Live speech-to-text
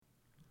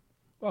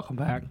Welcome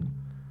back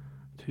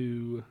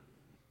to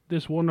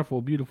this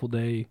wonderful, beautiful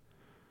day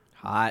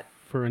Hot.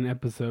 for an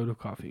episode of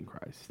Coffee and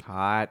Christ.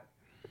 Hot.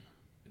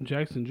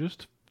 Jackson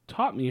just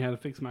taught me how to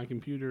fix my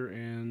computer,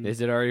 and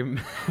Is it already?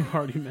 I've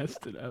already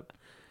messed it up.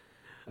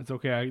 That's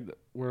okay.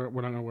 We're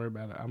not going to worry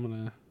about it. I'm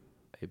going to...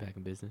 Are you back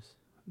in business?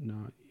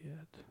 Not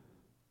yet.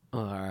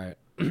 All right.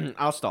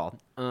 I'll stall.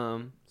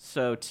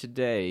 So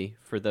today,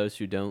 for those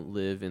who don't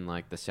live in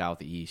like the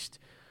southeast,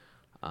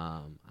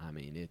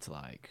 it's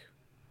like,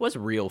 what's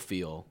real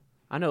feel?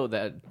 I know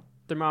that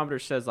thermometer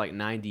says like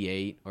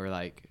 98 or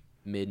like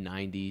mid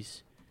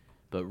 90s,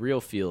 but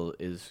real feel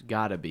is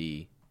gotta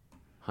be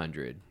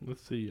 100.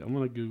 Let's see. I'm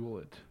going to Google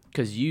it.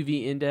 Because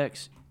UV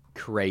index,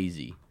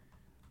 crazy.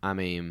 I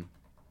mean,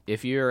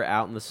 if you're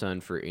out in the sun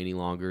for any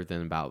longer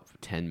than about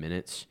 10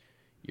 minutes,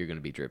 you're going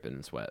to be dripping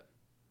in sweat.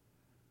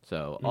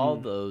 So all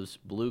those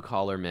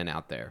blue-collar men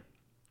out there,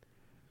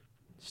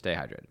 stay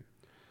hydrated.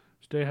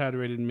 Stay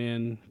hydrated,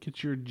 men.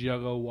 Get your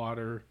jug of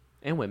water.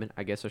 And women.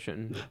 I guess I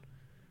shouldn't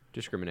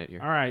discriminate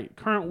here. All right.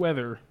 Current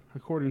weather,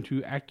 according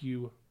to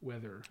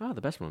AccuWeather, Oh,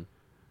 the best one.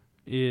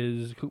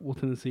 is Cookville,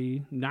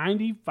 Tennessee,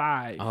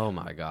 95. Oh,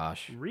 my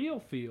gosh. Real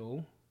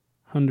feel,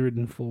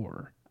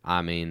 104.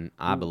 I mean,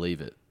 I believe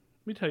it.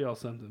 Let me tell y'all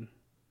something.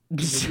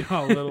 Give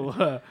y'all a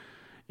little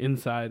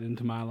insight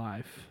into my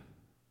life.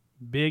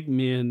 Big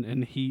men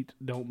and heat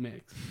don't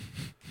mix.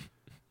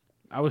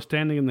 I was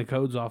standing in the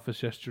codes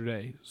office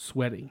yesterday,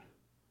 sweating,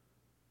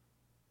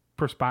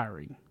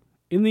 perspiring,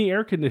 in the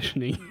air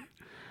conditioning.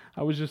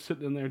 I was just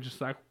sitting in there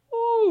just like,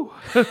 woo,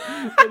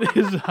 it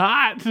is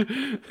hot.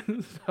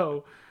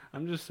 So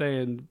I'm just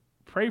saying,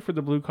 pray for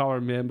the blue-collar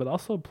men, but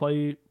also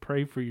pray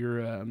for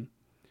your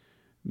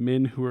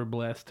men who are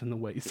blessed in the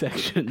weight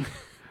section.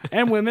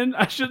 And women.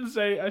 I shouldn't,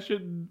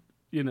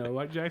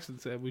 like Jackson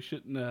said, we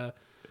shouldn't,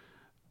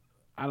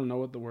 I don't know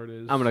what the word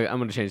is. I'm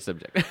gonna change the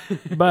subject.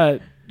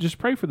 But just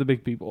pray for the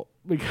big people,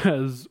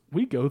 because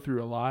we go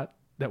through a lot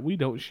that we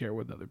don't share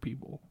with other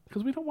people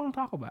because we don't want to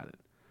talk about it.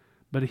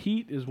 But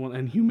heat is one,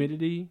 and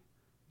humidity,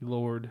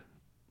 Lord,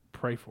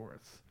 pray for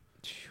us.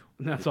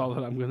 And that's all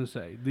that I'm going to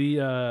say.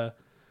 The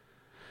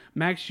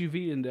max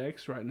UV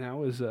index right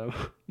now is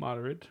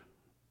moderate.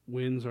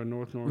 Winds are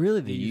north-northeast.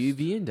 Really? The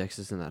UV index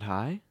isn't that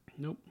high?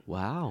 Nope.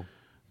 Wow.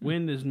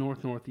 Wind is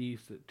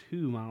north-northeast at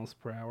 2 miles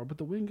per hour, but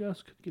the wind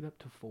gusts could get up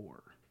to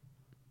 4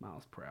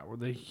 miles per hour.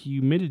 The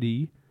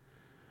humidity,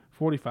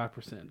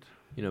 45%.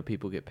 You know,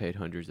 people get paid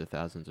hundreds of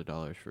thousands of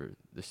dollars for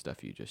the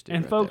stuff you just did.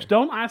 And right folks, there.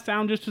 don't I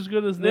sound just as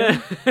good as them?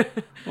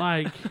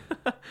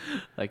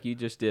 Like you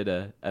just did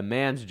a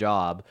man's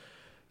job,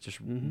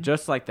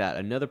 just like that.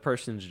 Another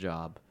person's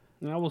job.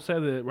 And I will say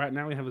that right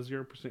now we have a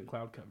 0%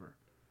 cloud cover.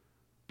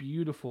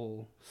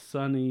 Beautiful,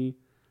 sunny,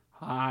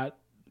 hot,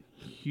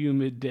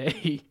 humid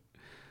day.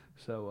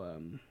 So,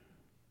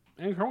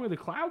 and currently the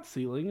cloud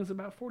ceiling is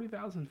about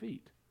 40,000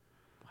 feet.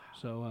 Wow.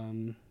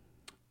 So,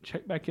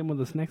 check back in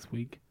with us next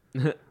week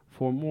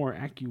for more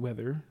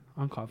AccuWeather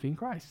on Coffee and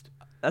Christ.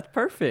 That's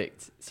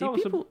perfect. See,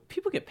 No,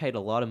 people get paid a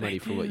lot of money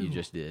for what you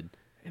just did.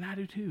 And I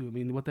do too. I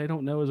mean, what they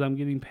don't know is I'm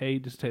getting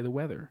paid to say the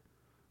weather,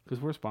 because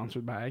we're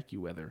sponsored by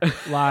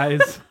AccuWeather.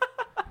 Lies.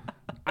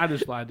 I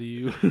just lied to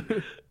you.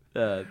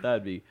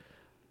 That'd be...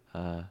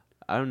 I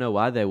don't know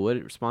why they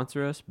would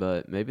sponsor us,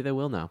 but maybe they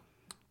will now.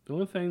 The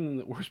only thing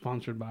that we're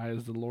sponsored by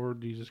is the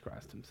Lord Jesus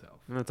Christ himself.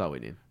 And that's all we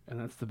need. And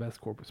that's the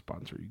best corporate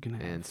sponsor you can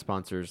have. And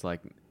sponsors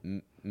like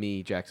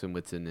me, Jackson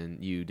Whitson,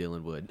 and you,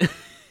 Dylan Wood.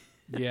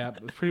 Yeah,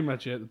 that's pretty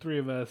much it. The three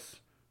of us,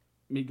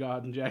 me,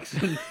 God, and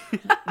Jackson,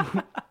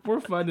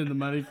 we're funding the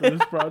money for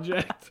this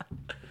project.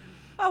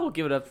 I will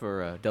give it up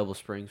for Double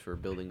Springs for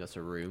building us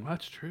a room.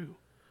 That's true.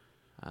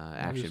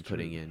 Actually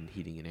putting in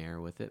heating and air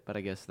with it. But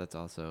I guess that's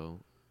also,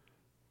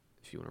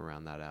 if you want to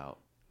round that out,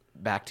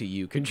 back to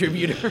you,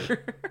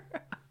 contributor.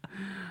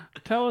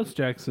 Tell us,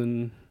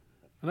 Jackson,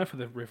 enough of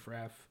the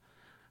riffraff.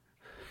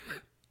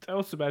 Tell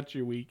us about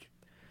your week,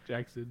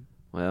 Jackson.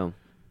 Well,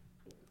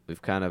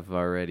 we've kind of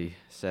already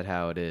said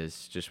how it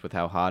is, just with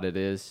how hot it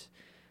is.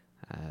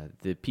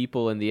 The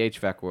people in the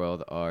HVAC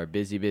world are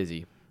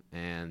busy,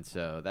 and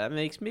so that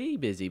makes me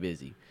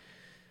busy.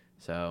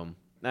 So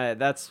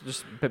that's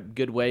just a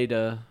good way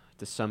to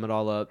sum it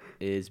all up,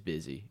 is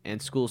busy.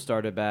 And school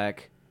started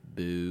back.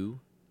 Boo.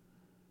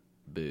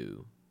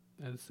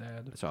 That's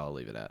sad. That's all I'll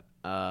leave it at.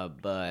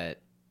 But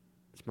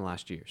it's my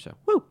last year, so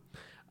woo.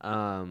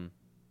 But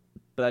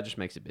that just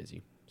makes it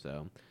busy.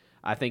 So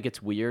I think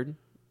it's weird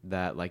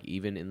that, like,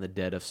 even in the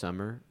dead of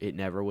summer, it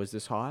never was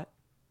this hot.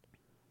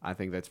 I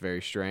think that's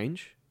very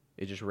strange.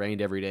 It just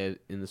rained every day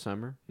in the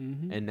summer,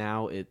 and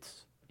now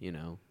it's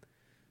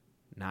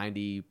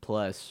 90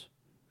 plus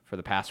for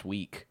the past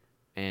week,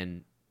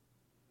 and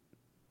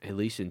at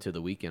least into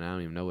the weekend. I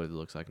don't even know what it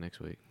looks like next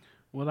week.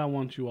 What I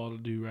want you all to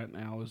do right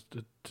now is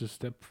to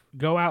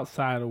go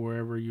outside or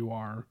wherever you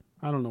are.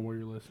 I don't know where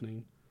you're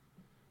listening,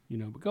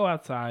 but go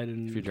outside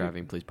and... If you're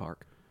driving, please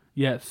park.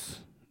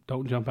 Yes.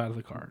 Don't jump out of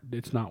the car.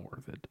 It's not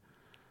worth it.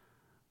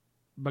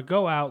 But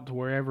go out to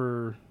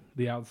wherever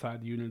the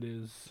outside unit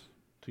is,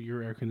 to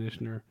your air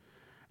conditioner,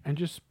 and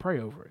just pray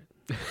over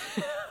it.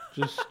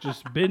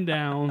 Just bend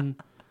down,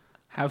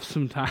 have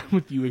some time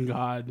with you and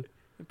God,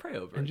 And pray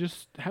over and it.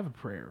 just have a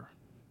prayer,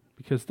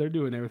 because they're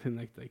doing everything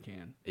that they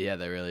can. Yeah,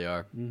 they really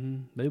are.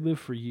 They live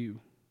for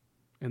you,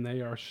 and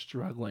they are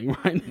struggling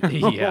right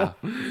now. Yeah,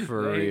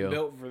 for they real. ain't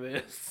built for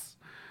this.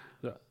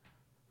 So,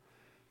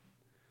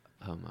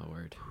 Oh, my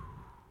word.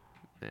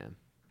 Man.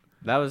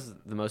 That was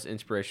the most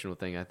inspirational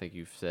thing I think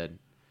you've said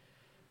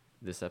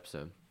this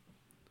episode.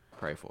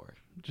 Pray for it.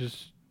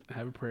 just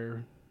have a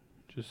prayer.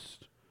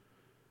 Just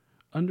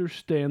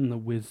understand the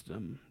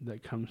wisdom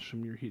that comes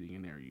from your heating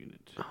and air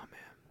unit. Oh, man.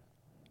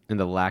 And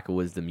the lack of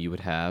wisdom you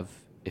would have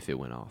if it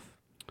went off.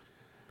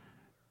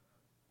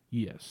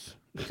 Yes.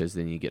 Because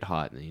then you get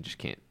hot and then you just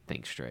can't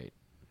think straight.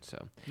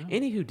 So, No.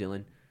 anywho,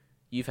 Dylan,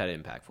 you've had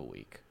an impactful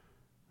week.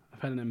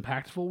 I've had an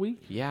impactful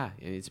week. Yeah,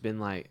 it's been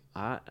like,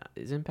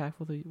 is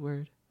impactful the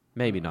word?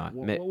 Maybe not.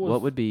 what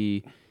What would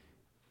be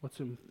What's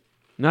in?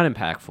 not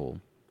impactful?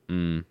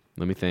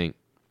 Let me think.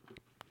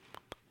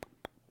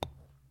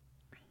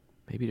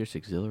 Maybe just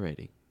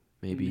exhilarating.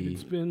 Maybe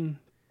It's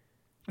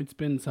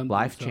been something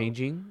life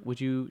changing.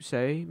 Would you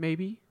say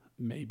maybe?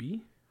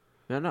 Maybe.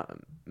 No, not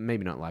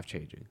maybe not life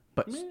changing,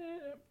 but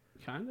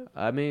Kind of.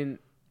 I mean,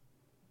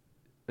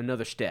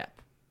 another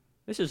step.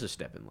 This is a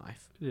step in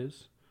life. It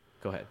is.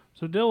 Go ahead.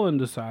 So Dylan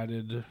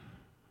decided,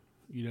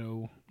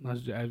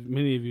 as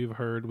many of you have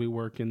heard, we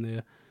work in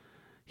the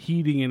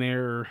heating and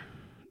air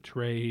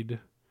trade,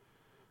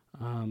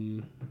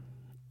 and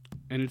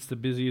it's the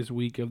busiest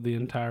week of the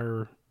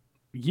entire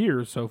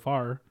year so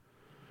far,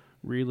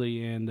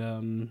 really.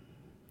 And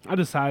I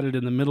decided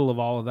in the middle of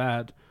all of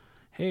that,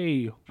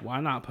 hey, why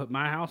not put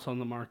my house on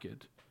the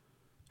market?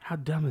 How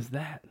dumb is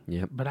that?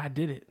 Yep. But I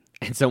did it.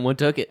 And someone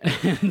took it.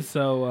 And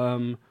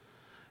so,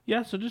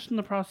 so just in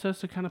the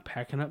process of kind of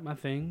packing up my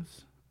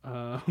things.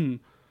 I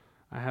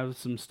have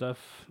some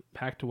stuff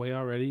packed away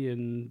already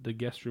in the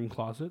guest room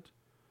closet.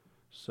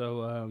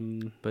 So,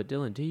 But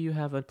Dylan, do you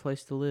have a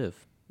place to live?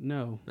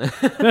 no,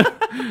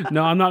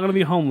 no, I'm not going to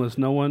be homeless.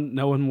 No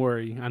one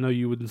worry. I know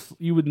you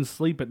wouldn't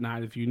sleep at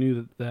night if you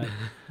knew that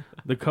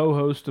the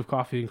co-host of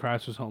Coffee and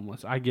Christ was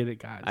homeless. I get it,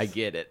 guys. I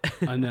get it.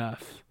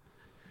 Enough.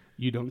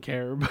 You don't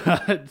care,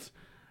 but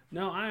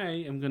no,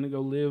 I am going to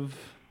go live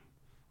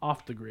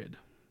off the grid.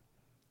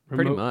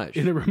 Pretty much.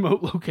 In a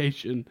remote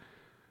location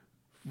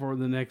for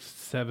the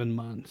next 7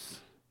 months.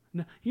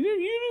 No, you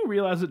do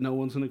realize that no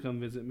one's going to come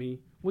visit me.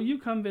 Will you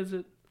come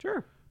visit?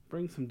 Sure.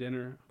 Bring some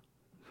dinner.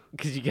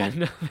 Because you got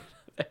nothing.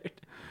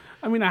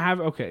 I mean,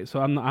 so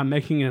I'm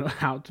making it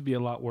out to be a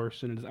lot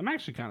worse than it is. I'm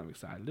actually kind of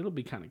excited. It'll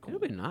be kind of cool.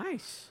 It'll be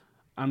nice.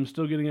 I'm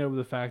still getting over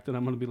the fact that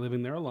I'm going to be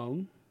living there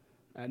alone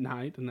at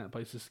night, and that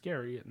place is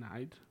scary at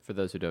night. For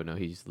those who don't know,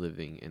 he's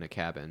living in a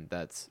cabin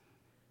that's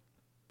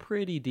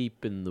pretty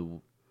deep in the...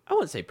 I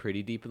wouldn't say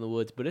pretty deep in the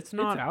woods, but it's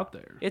not... It's out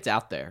there. It's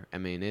out there. I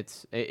mean,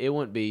 it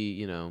wouldn't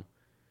be,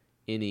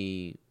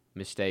 any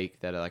mistake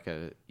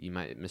that you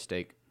might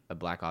mistake a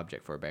black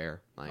object for a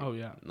bear. Like, oh,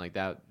 yeah. Like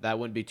that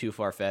wouldn't be too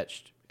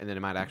far-fetched, and then it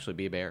might actually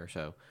be a bear,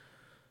 so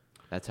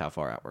that's how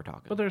far out we're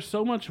talking. But there's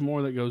so much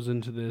more that goes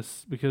into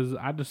this, because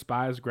I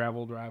despise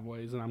gravel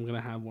driveways, and I'm going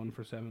to have one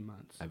for 7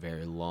 months. A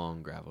very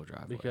long gravel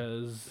driveway.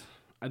 Because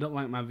I don't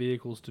like my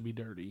vehicles to be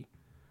dirty.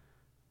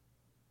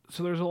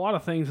 So there's a lot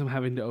of things I'm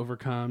having to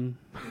overcome,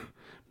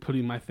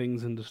 putting my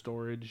things into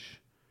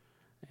storage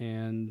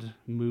and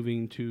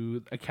moving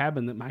to a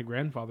cabin that my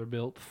grandfather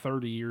built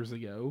 30 years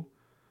ago.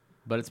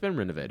 But it's been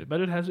renovated.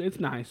 But it's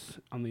nice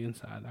on the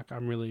inside. Like,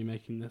 I'm really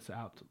making this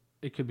out.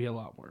 It could be a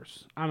lot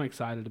worse. I'm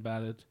excited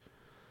about it.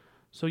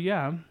 So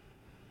yeah,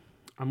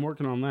 I'm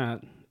working on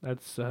that.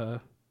 That's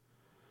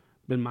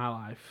been my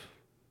life,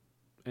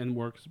 and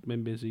work's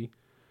been busy.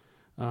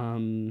 Bought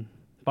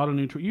a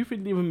new trailer. You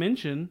didn't even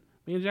mention,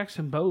 me and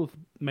Jackson both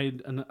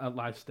made a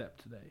life step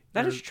today.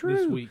 That is true.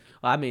 This week.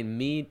 Well, I mean,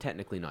 me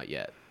technically not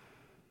yet.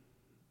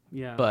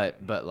 Yeah.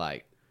 But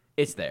like,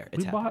 it's there. It's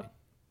we happening. bought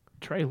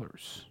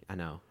trailers. I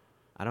know.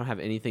 I don't have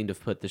anything to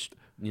put this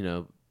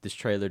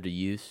trailer to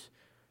use.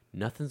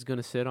 Nothing's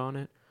gonna sit on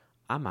it.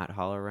 I might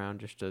haul around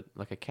just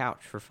like a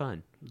couch for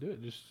fun. Do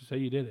it. Just say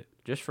you did it.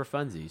 Just for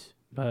funsies.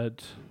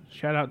 But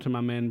shout out to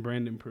my man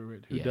Brandon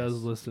Pruitt, who Yes.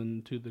 does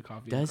listen to the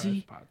Coffee Does and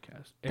he? Christ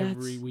podcast That's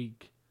every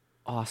week.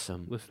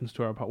 Awesome. Listens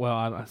to our well,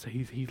 I say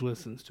he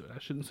listens to it. I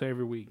shouldn't say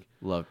every week,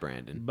 Love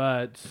Brandon.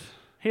 but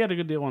he had a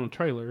good deal on a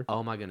trailer.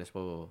 Oh my goodness.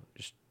 Whoa.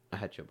 Just I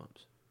had chill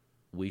bumps.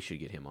 We should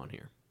get him on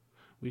here.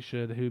 We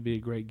should. He would be a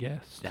great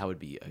guest. That would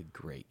be a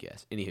great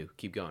guest. Anywho,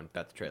 keep going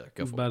about the trailer.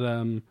 Go for it.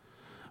 But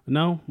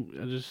no,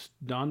 it just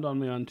dawned on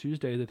me on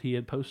Tuesday that he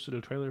had posted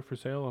a trailer for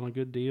sale on a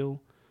good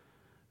deal,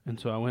 and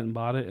so I went and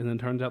bought it. And then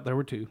turns out there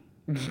were two.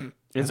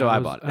 And so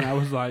I bought it. And I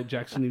was like,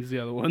 Jackson needs the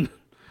other one.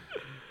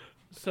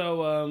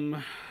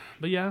 So,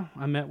 but yeah,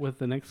 I met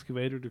with an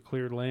excavator to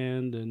clear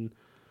land and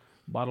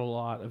bought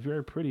a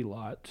very pretty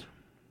lot,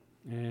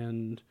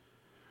 and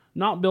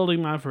not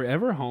building my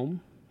forever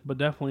home, but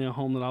definitely a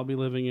home that I'll be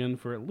living in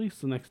for at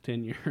least the next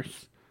 10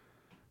 years.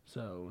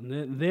 So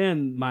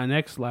then my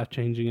next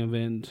life-changing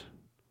event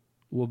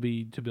will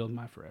be to build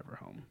my forever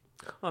home.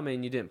 Well, I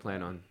mean, you didn't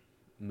plan on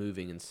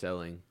moving and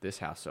selling this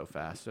house so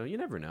fast. So you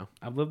never know.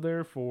 I've lived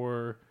there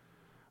for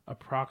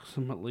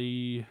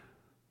approximately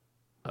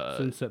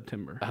since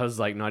September. I was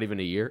like, not even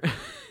a year.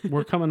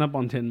 We're coming up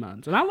on 10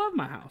 months. And I love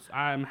my house.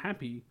 I'm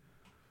happy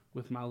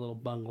with my little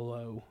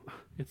bungalow.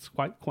 It's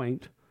quite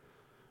quaint,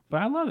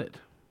 but I love it.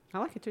 I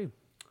like it too.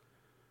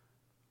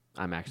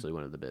 I'm actually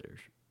one of the bidders.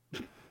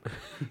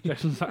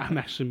 Jackson's like, I'm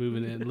actually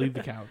moving in. Leave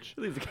the couch.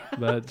 Leave the couch.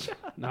 But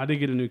no, I did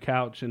get a new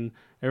couch, and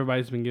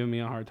everybody's been giving me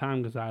a hard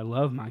time because I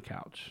love my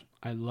couch.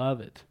 I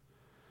love it.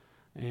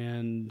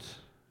 And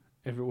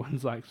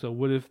everyone's like, so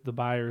what if the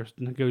buyers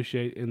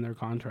negotiate in their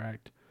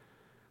contract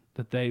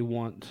that they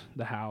want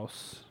the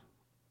house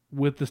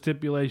with the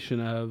stipulation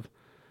of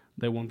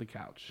they want the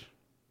couch?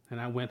 And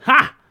I went,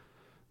 ha!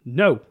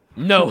 No.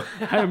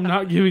 I am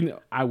not giving it.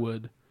 I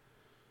would.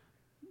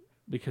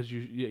 Because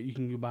you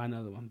can go buy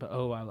another one. But,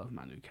 I love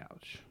my new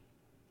couch.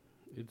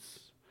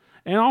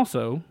 And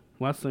also,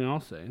 last thing I'll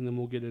say, and then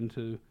we'll get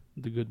into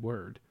the good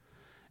word.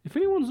 If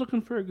anyone's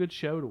looking for a good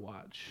show to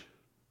watch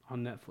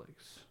on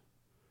Netflix,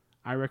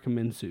 I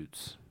recommend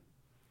Suits.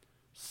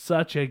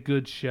 Such a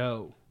good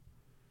show.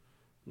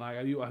 Like,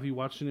 have you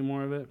watched any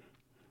more of it?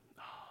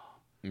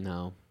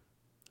 No.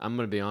 I'm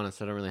going to be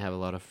honest. I don't really have a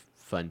lot of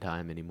fun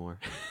time anymore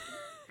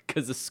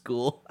because of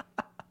school.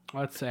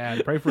 That's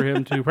sad. Pray for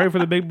him, too. Pray for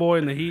the big boy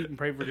in the heat and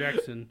pray for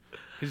Jackson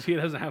because he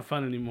doesn't have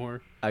fun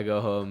anymore. I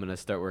go home and I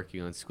start working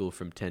on school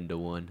from 10 to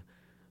 1.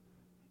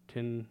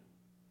 10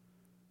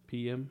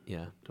 p.m.?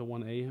 Yeah. To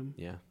 1 a.m.?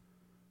 Yeah.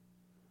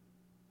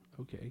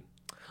 Okay.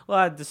 Well,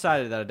 I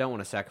decided that I don't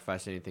want to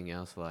sacrifice anything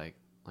else like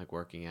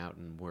working out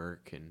and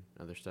work and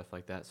other stuff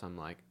like that. So I'm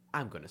like,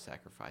 I'm going to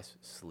sacrifice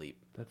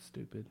sleep. That's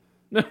stupid.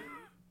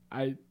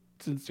 I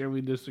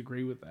sincerely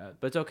disagree with that.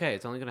 But it's okay.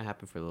 It's only going to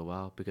happen for a little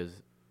while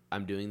because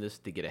I'm doing this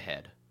to get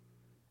ahead.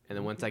 And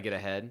then once I get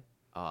ahead,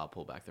 I'll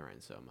pull back the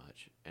reins so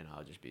much. And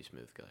I'll just be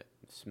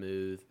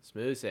smooth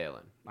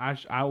sailing.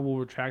 I will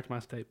retract my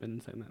statement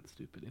and say that's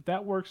stupid. If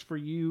that works for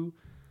you,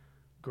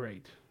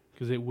 great.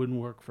 Because it wouldn't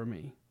work for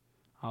me.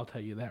 I'll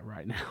tell you that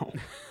right now.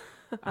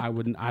 I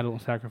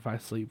don't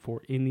sacrifice sleep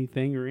for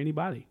anything or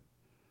anybody.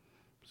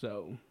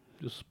 So,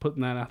 just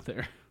putting that out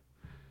there.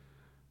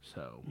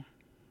 So,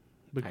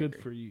 but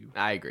good for you.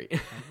 I agree.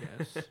 I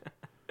guess.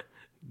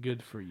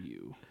 Good for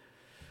you.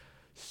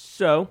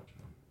 So,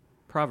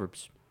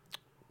 Proverbs.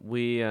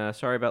 We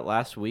sorry about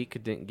last week. I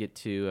didn't get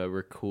to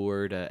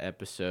record an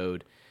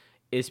episode.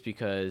 It's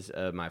because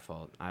of my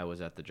fault. I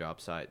was at the job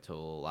site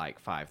till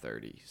like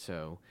 5:30.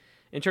 So,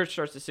 and church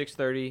starts at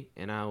 6:30,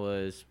 and I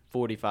was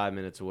 45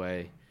 minutes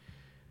away.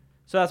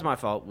 So that's my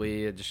fault.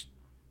 We just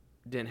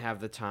didn't have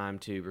the time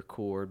to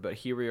record, but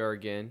here we are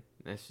again.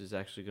 This is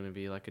actually going to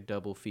be like a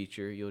double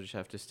feature. You'll just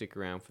have to stick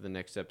around for the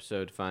next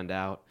episode to find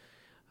out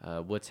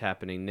what's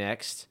happening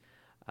next.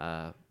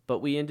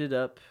 But we ended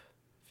up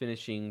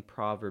finishing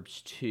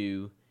Proverbs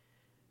 2,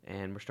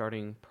 and we're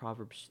starting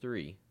Proverbs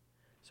 3.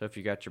 So if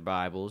you got your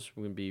Bibles,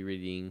 we're going to be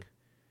reading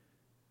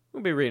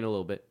a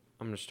little bit.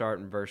 I'm going to start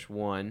in verse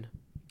 1,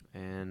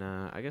 and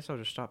I guess I'll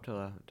just stop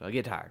till I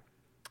get tired.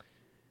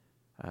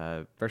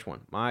 Verse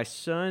 1, My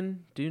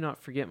son, do not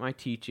forget my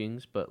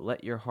teachings, but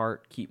let your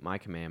heart keep my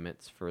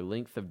commandments for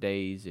length of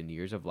days and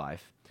years of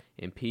life.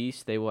 In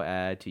peace they will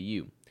add to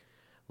you.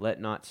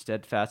 Let not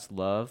steadfast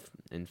love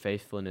and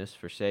faithfulness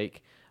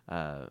forsake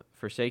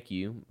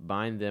you.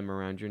 Bind them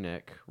around your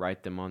neck.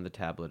 Write them on the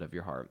tablet of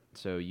your heart.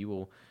 So you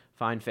will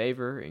find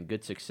favor and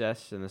good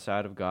success in the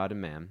sight of God and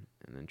man.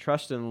 And then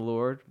trust in the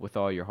Lord with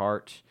all your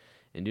heart,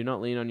 and do not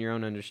lean on your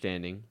own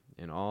understanding.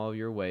 In all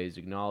your ways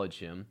acknowledge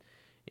him,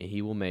 and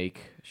he will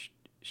make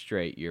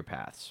straight your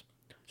paths.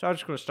 So I'm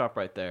just going to stop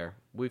right there.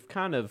 We've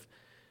kind of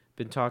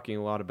been talking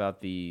a lot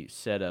about the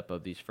setup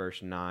of these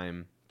first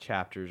 9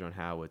 chapters on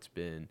how it's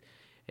been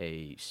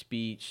a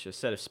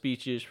set of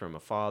speeches from a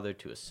father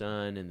to a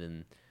son, and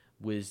then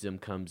wisdom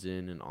comes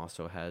in and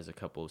also has a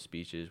couple of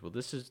speeches. Well,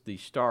 this is the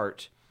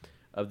start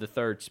of the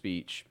third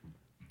speech,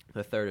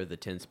 the third of the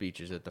 10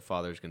 speeches that the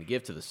father is going to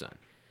give to the son.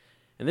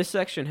 And this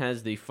section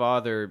has the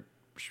father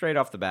straight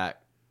off the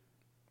bat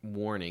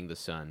warning the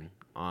son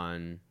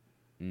on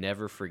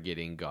never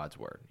forgetting God's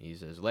word. He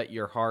says, let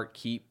your heart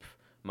keep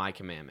my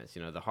commandments.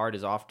 The heart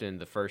is often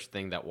the first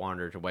thing that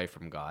wanders away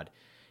from God,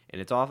 and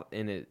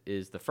it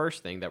is the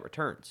first thing that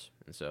returns.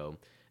 And so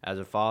as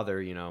a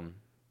father,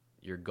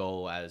 your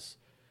goal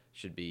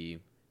should be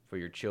for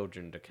your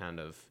children to kind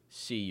of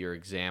see your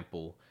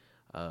example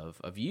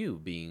of you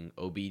being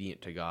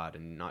obedient to God,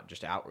 and not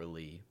just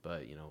outwardly,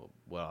 but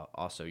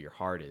also your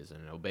heart is,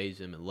 and it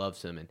obeys him and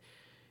loves him. And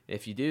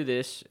if you do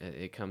this,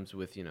 it comes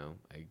with,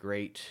 a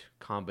great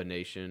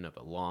combination of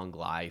a long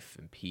life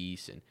and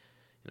peace. And,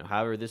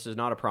 however, this is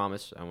not a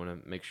promise. I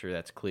want to make sure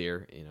that's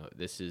clear.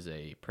 This is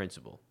a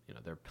principle.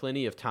 There are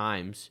plenty of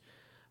times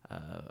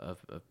of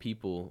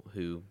people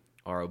who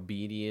are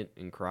obedient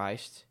in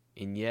Christ,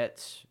 and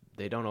yet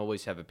they don't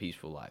always have a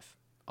peaceful life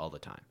all the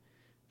time.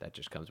 That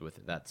just comes with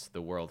it. That's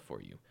the world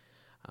for you.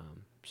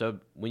 So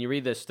when you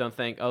read this, don't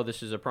think, oh,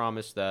 this is a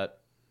promise that,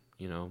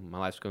 my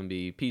life's going to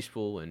be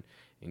peaceful and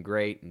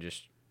great and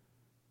just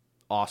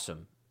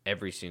awesome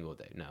every single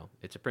day. No,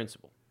 it's a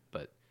principle,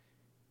 but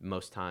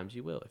most times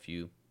you will if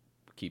you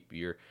keep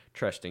your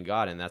trust in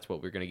God, and that's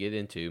what we're going to get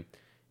into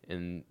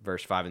in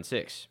verse 5 and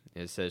 6.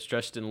 It says,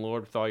 trust in the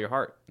Lord with all your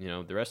heart.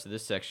 The rest of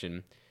this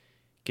section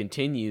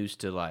continues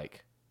to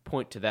like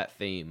point to that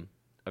theme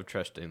of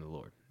trusting the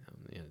Lord.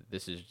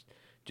 This is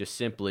just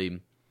simply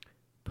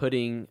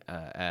putting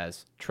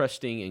as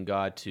trusting in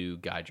God to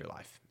guide your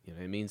life.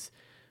 It means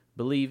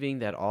believing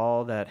that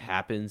all that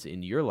happens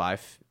in your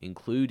life,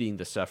 including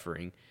the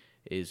suffering,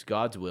 is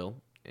God's will,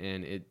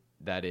 and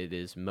that it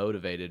is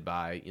motivated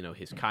by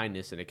His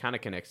kindness, and it kind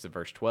of connects to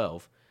verse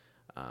 12,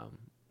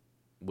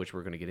 which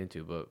we're going to get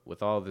into. But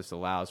with all this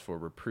allows for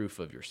reproof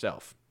of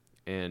yourself,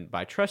 and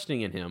by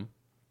trusting in Him,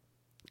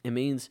 it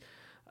means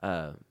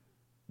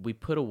we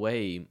put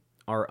away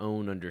our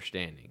own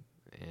understanding,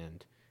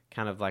 and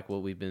kind of like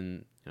what we've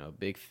been, a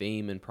big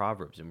theme in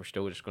Proverbs, and we're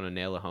still just going to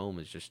nail it home,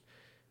 is just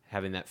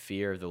having that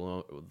fear of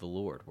the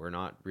Lord. We're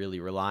not really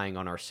relying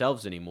on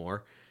ourselves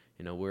anymore.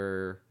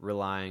 We're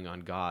relying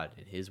on God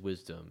and His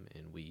wisdom,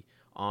 and we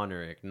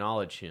honor and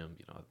acknowledge Him,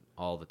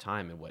 all the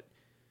time, and what,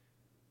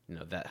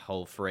 that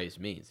whole phrase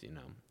means, and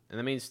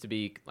that means to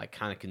be like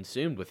kind of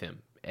consumed with Him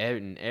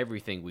in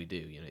everything we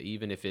do,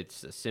 even if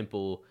it's a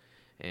simple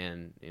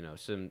and,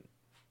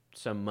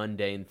 some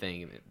mundane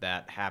thing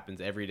that happens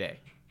every day,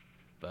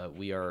 but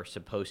we are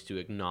supposed to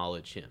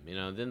acknowledge Him.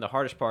 Then the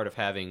hardest part of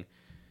having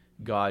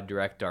God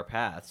direct our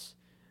paths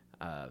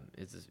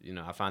is,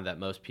 I find that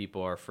most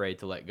people are afraid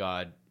to let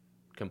God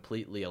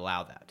completely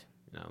allow that,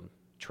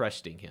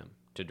 trusting Him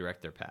to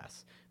direct their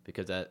paths,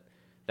 because at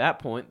that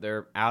point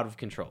they're out of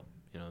control.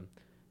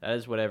 That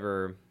is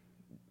whatever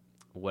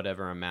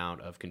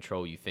amount of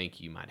control you think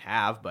you might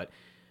have, but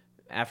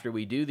after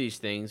we do these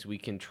things, we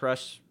can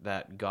trust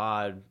that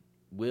God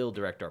will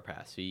direct our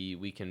paths.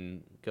 We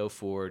can go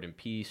forward in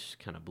peace,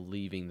 kind of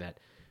believing that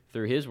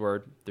through His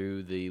word,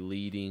 through the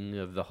leading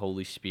of the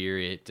Holy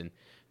Spirit, and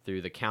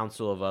through the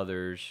counsel of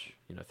others,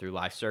 through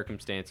life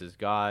circumstances,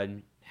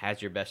 God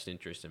has your best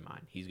interest in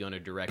mind. He's going to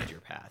direct your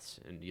paths,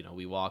 and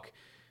we walk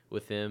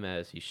with Him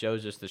as He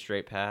shows us the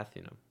straight path.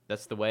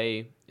 That's the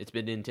way it's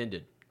been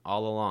intended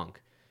all along,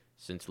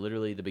 since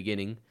literally the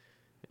beginning,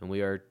 and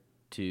we are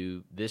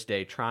to this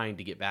day trying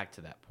to get back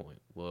to that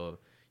point. Well,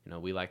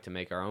 we like to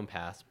make our own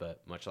paths,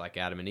 but much like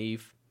Adam and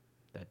Eve,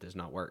 that does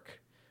not work.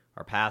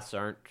 Our paths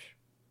aren't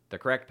the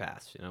correct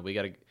paths. We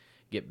got to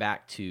get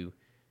back to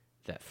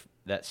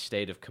that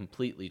state of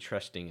completely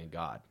trusting in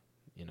God,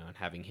 and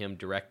having Him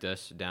direct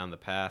us down the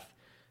path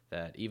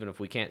that even if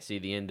we can't see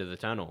the end of the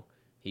tunnel,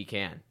 He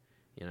can.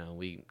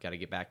 We got to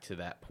get back to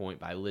that point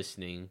by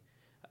listening,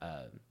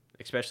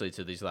 especially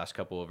to these last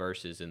couple of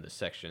verses in the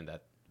section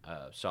that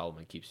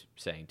Solomon keeps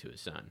saying to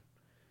his son.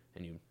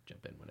 And you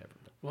jump in whenever.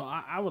 Well,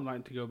 I would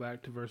like to go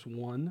back to verse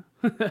 1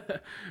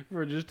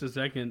 for just a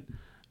second.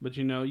 But,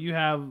 you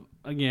have,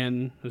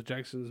 again, as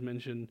Jackson's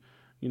mentioned,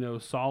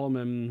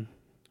 Solomon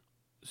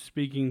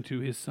speaking to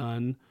his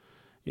son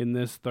in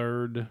this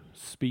third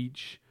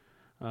speech,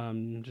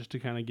 just to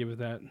kind of give it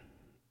that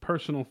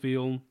personal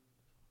feel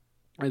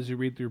as you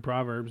read through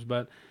Proverbs.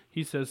 But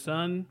he says,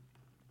 son,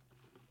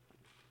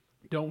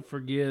 don't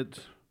forget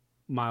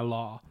my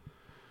law.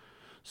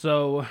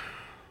 So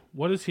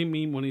what does he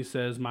mean when he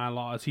says my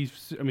law? Is he,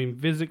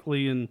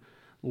 physically and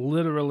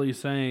literally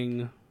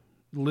saying,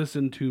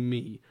 listen to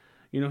me?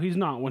 He's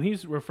not. When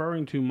he's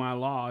referring to my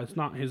law, it's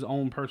not his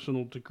own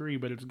personal decree,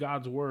 but it's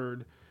God's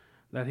word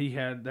that he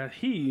had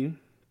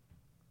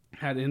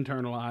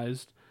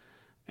internalized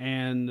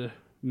and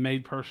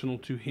made personal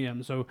to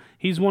him. So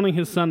he's wanting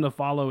his son to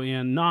follow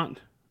in not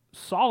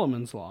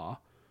Solomon's law,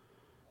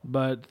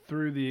 but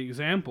through the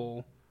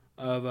example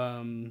of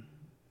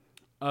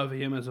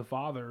him as a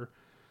father.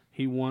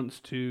 He wants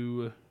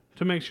to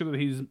make sure that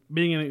he's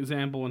being an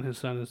example and his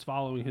son is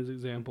following his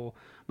example.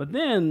 But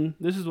then,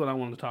 this is what I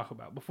want to talk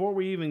about. Before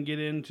we even get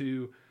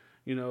into,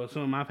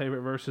 some of my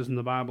favorite verses in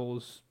the Bible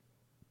is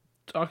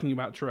talking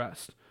about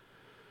trust.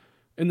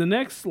 In the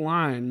next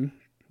line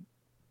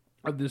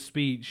of this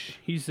speech,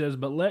 he says,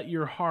 but let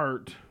your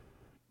heart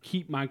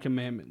keep my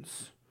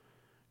commandments.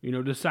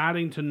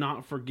 Deciding to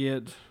not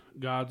forget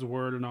God's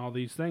word and all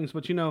these things.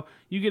 But,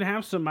 you can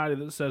have somebody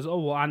that says, oh,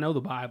 well, I know the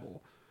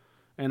Bible.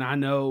 And I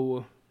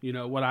know,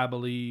 what I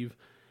believe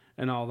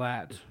and all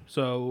that.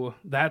 So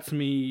that's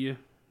me,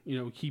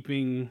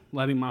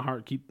 letting my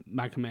heart keep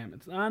my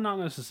commandments. Not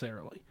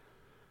necessarily.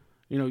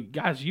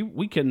 Guys,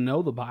 we can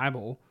know the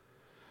Bible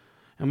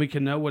and we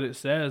can know what it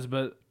says,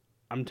 but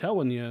I'm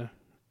telling you,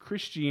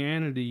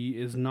 Christianity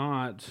is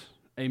not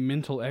a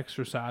mental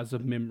exercise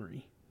of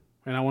memory.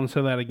 And I want to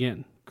say that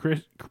again.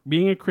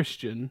 Being a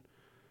Christian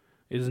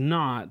is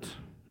not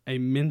a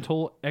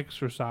mental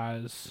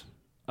exercise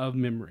of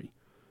memory.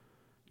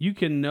 You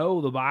can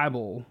know the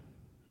Bible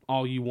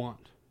all you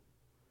want.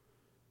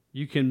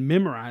 You can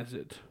memorize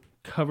it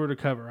cover to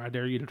cover. I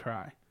dare you to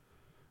try.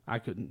 I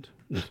couldn't.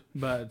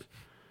 But,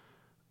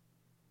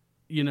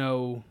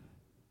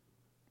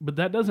 but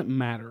that doesn't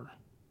matter.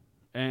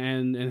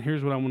 And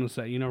here's what I want to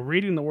say.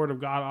 Reading the Word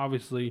of God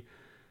obviously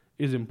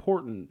is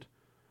important,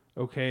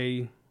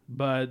 okay?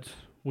 But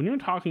when you're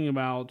talking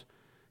about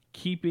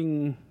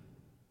keeping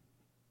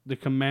the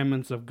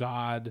commandments of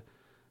God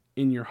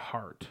in your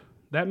heart,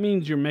 that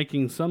means you're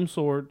making some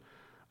sort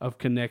of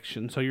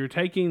connection. So you're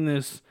taking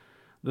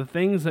the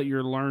things that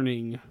you're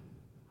learning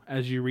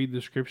as you read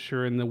the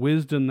scripture and the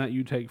wisdom that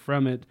you take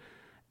from it,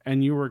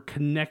 and you are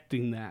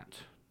connecting that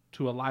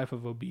to a life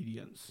of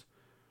obedience.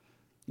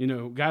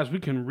 Guys, we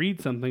can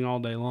read something all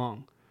day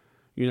long.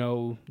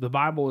 The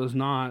Bible is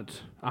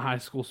not a high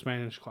school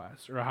Spanish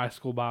class or a high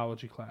school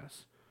biology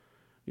class.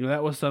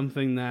 That was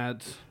something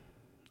that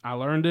I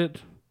learned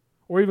it,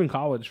 or even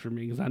college for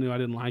me, because I knew I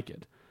didn't like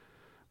it.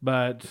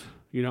 But,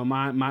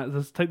 my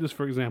let's take this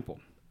for example.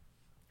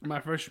 My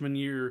freshman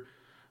year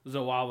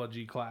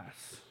zoology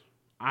class,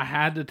 I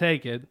had to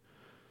take it,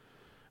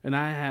 and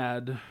I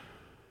had,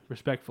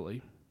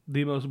 respectfully,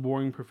 the most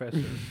boring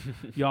professor.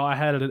 Y'all, I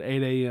had it at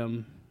 8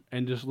 a.m.,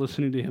 and just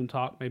listening to him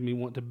talk made me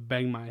want to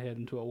bang my head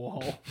into a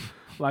wall.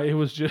 It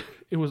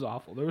was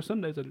awful. There were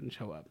some days I didn't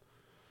show up.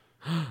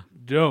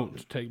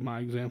 Don't take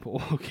my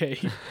example, okay?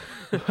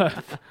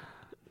 But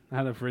I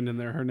had a friend in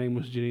there. Her name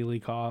was Jenny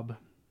Lee Cobb,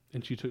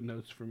 and she took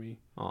notes for me.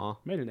 Aw.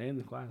 Made an A in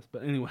the class,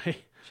 but anyway.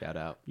 Shout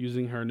out.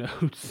 Using her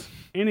notes.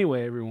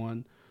 Anyway,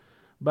 everyone.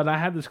 But I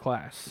had this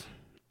class,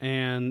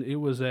 and it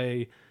was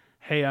hey,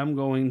 I'm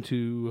going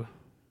to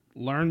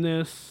learn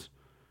this,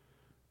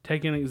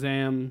 take an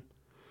exam,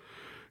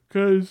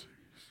 because,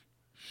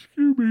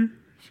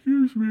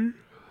 excuse me,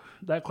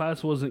 that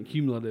class wasn't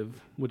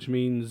cumulative, which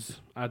means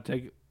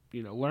I'd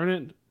learn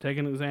it, take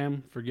an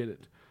exam, forget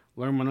it.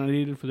 Learn what I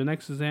needed for the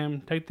next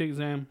exam, take the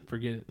exam,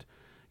 forget it.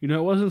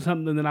 It wasn't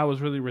something that I was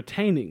really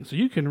retaining. So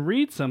you can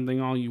read something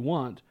all you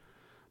want,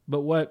 but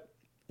what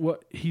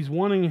he's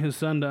wanting his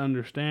son to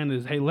understand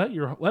is, hey,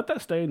 let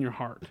that stay in your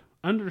heart.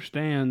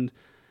 Understand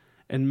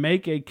and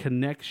make a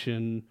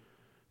connection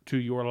to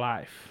your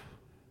life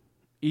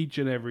each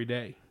and every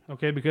day.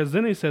 Okay, because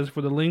then he says,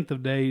 for the length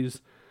of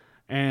days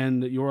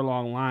and your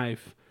long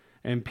life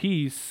and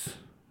peace,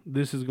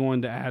 this is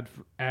going to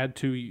add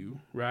to you,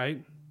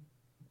 right?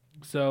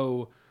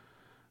 So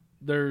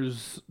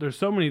there's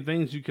so many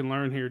things you can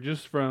learn here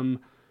just from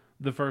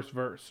the first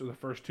verse, or the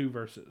first two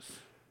verses,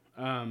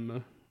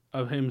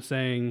 of him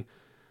saying,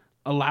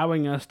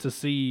 allowing us to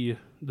see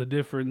the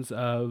difference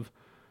of,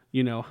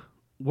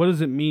 what does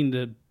it mean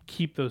to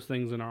keep those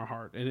things in our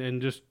heart? And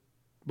just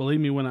believe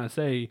me when I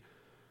say,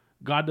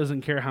 God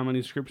doesn't care how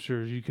many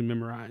scriptures you can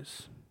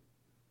memorize.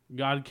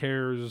 God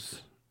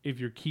cares if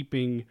you're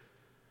keeping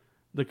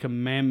the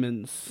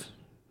commandments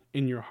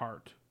in your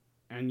heart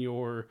and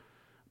you're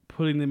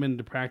putting them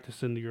into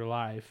practice into your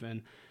life.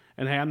 And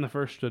hey, I'm the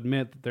first to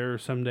admit that there are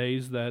some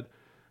days that,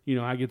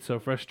 I get so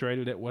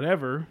frustrated at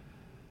whatever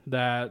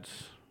that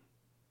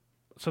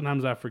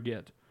sometimes I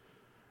forget,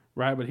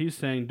 right? But he's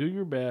saying, do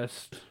your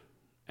best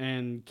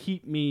and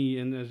keep me,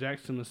 and as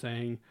Jackson was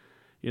saying,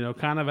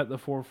 kind of at the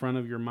forefront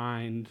of your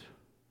mind,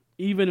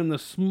 even in the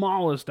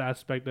smallest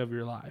aspect of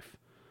your life.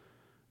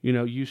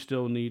 You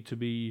still need to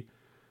be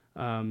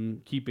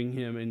keeping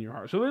him in your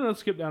heart. So then let's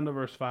skip down to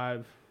verse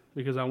 5,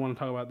 because I want to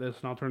talk about this,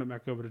 and I'll turn it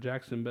back over to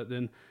Jackson, but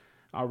then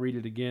I'll read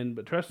it again.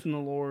 But trust in the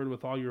Lord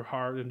with all your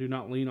heart, and do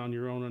not lean on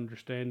your own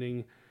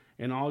understanding.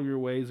 In all your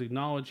ways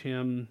acknowledge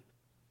him,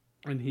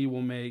 and he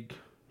will make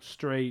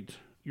straight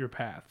your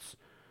paths.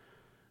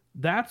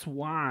 That's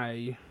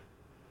why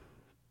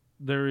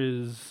there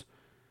is,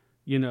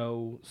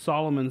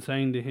 Solomon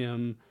saying to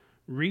him,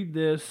 read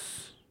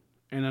this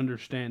and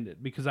understand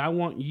it, because I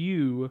want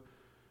you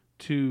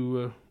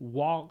to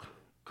walk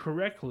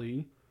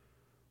correctly,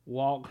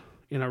 walk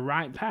in a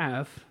right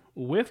path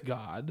with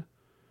God,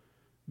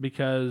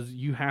 because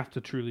you have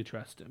to truly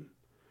trust him.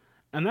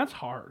 And that's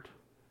hard.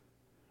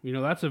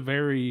 That's a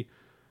very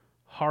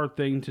hard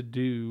thing to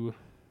do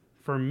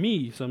for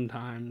me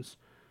sometimes,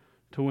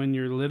 to when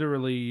you're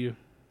literally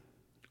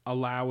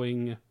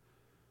allowing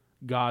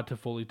God to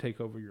fully take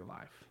over your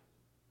life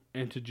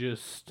and to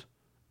just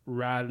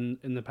ride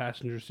in the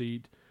passenger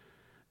seat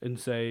and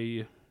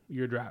say,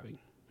 you're driving.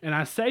 And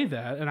I say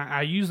that, and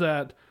I use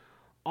that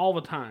all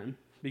the time,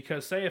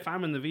 because say if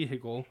I'm in the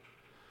vehicle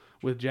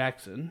with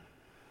Jackson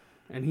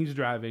and he's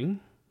driving,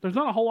 there's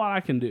not a whole lot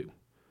I can do,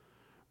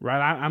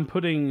 right? I'm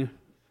putting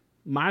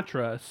my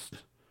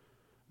trust,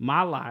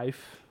 my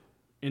life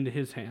into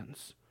his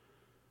hands,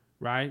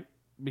 right?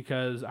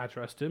 Because I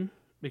trust him,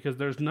 because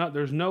there's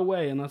no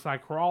way, unless I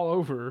crawl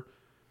over,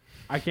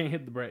 I can't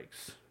hit the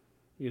brakes,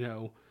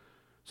 So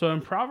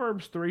in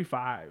Proverbs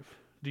 3:5,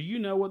 do you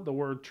know what the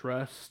word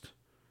trust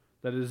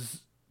that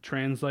is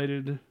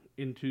translated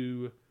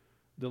into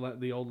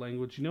the old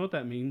language, you know what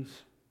that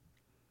means?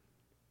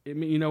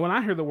 When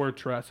I hear the word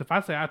trust, if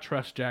I say I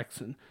trust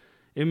Jackson,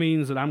 it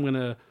means that I'm going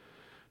to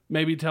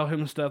maybe tell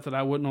him stuff that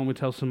I wouldn't normally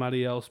tell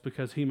somebody else,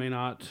 because he's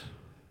not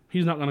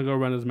going to go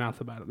run his mouth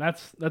about it.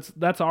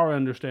 That's our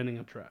understanding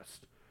of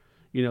trust.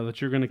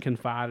 That you're going to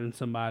confide in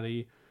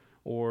somebody,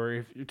 or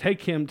if you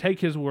take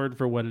his word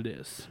for what it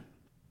is.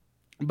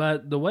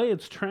 But the way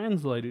it's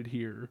translated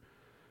here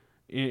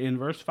in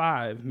verse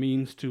 5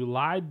 means to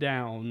lie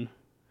down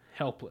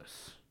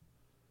helpless.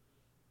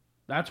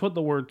 That's what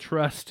the word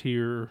trust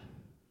here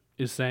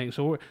is saying.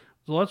 So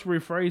let's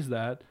rephrase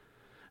that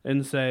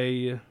and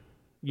say,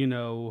 you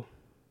know,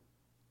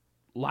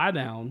 lie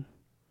down,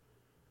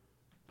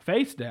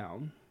 face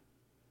down,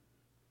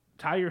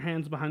 tie your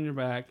hands behind your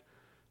back,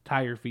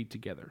 tie your feet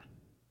together.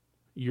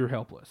 You're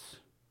helpless.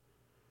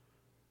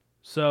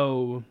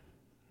 So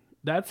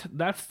that's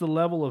the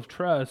level of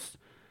trust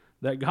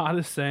that God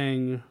is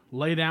saying,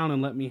 lay down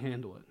and let me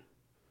handle it.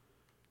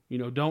 You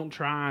know, don't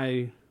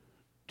try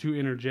to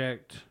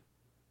interject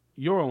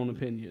your own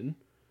opinion.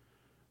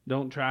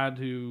 Don't try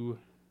to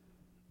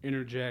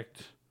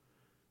interject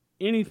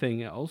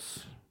anything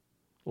else.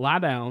 Lie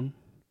down,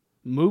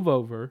 move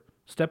over,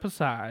 step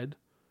aside,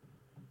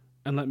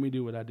 and let me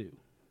do what I do.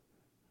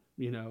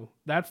 You know,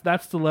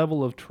 that's the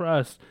level of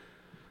trust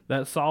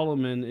that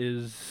Solomon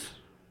is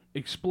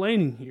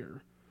explaining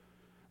here.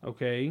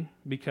 Okay?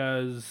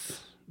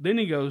 Because then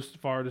he goes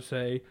far to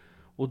say,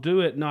 well, do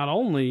it not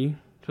only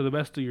to the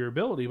best of your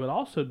ability, but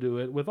also do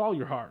it with all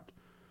your heart.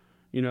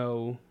 You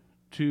know,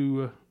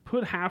 to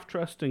put half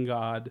trust in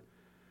God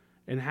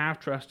and half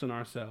trust in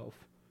ourselves,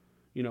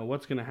 you know,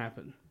 what's going to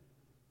happen?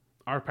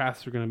 Our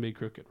paths are going to be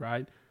crooked,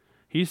 right?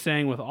 He's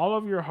saying, with all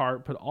of your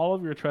heart, put all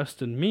of your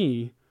trust in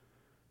me,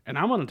 and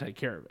I'm going to take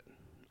care of it.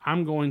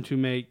 I'm going to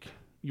make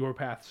your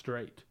path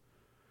straight.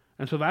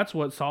 And so that's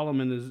what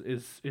Solomon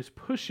is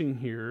pushing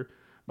here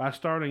by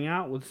starting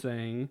out with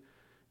saying,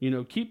 you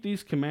know, keep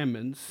these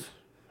commandments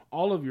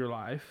all of your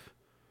life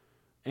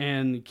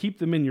and keep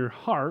them in your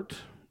heart.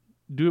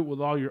 Do it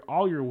with all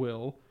your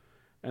will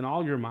and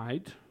all your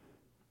might.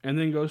 And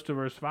then goes to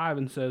verse 5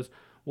 and says,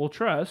 well,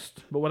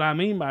 trust, but what I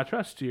mean by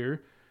trust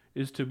here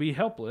is to be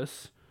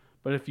helpless.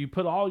 But if you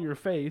put all your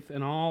faith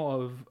and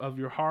all of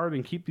your heart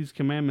and keep these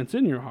commandments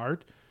in your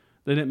heart,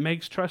 then it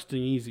makes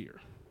trusting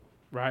easier,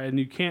 right? And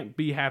you can't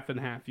be half and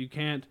half. You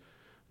can't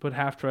put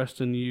half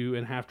trust in you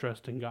and half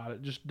trust in God.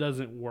 It just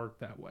doesn't work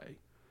that way.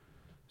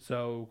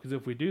 So, because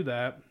if we do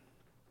that,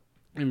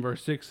 in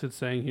verse 6 it's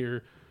saying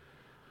here,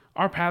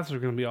 our paths are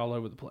going to be all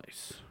over the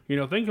place. You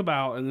know, think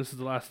about, and this is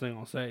the last thing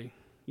I'll say,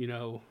 you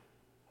know,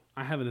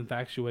 I have an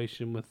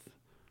infatuation with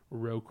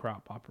row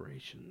crop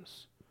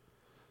operations.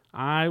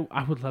 I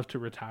would love to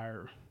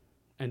retire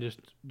and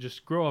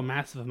just grow a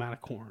massive amount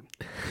of corn.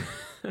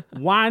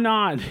 Why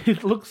not?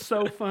 It looks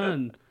so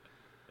fun.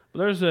 But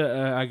there's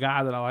a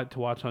guy that I like to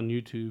watch on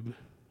YouTube,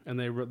 and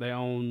they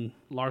own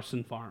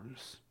Larson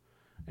Farms.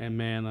 And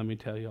man, let me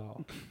tell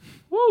y'all,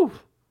 woo,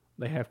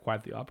 they have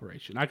quite the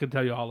operation. I could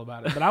tell you all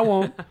about it, but I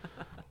won't.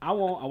 I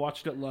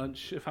watch it at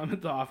lunch if I'm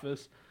at the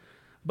office,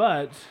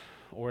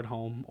 or at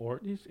home,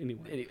 or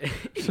anyway.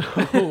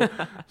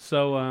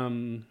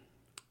 So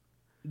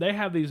they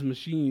have these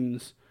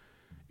machines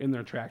in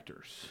their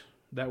tractors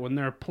that when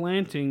they're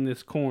planting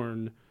this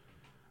corn,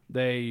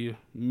 they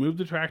move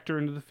the tractor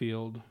into the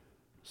field,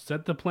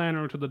 set the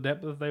planter to the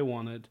depth that they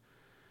want it,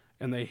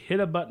 and they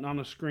hit a button on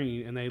a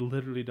screen, and they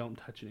literally don't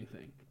touch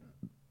anything.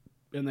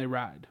 And they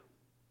ride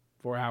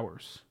for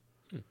hours.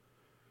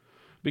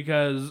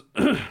 Because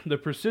the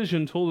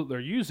precision tool that they're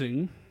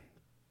using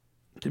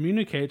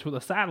communicates with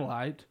a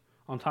satellite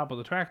on top of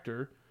the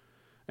tractor,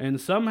 and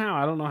somehow,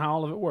 I don't know how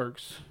all of it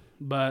works,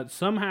 but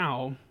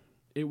somehow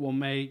it will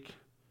make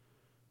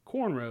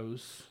corn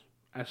rows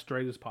as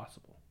straight as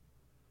possible.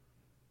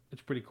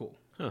 It's pretty cool.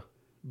 Huh.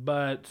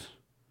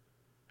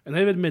 And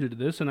they've admitted to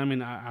this, and I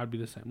mean, I'd be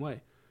the same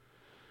way.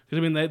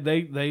 Because, I mean,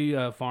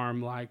 they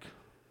farm like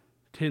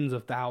tens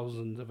of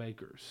thousands of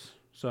acres.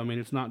 So, I mean,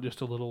 it's not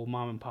just a little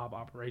mom and pop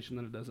operation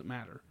that it doesn't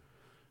matter,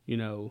 you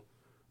know.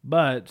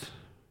 But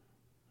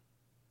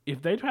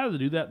if they try to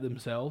do that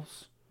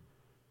themselves,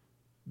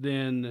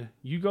 then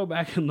you go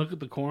back and look at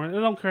the corn. I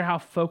don't care how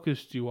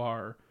focused you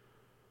are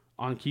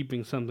on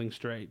keeping something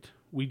straight.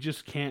 We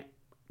just can't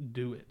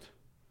do it.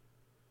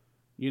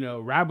 You know,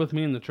 ride with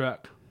me in the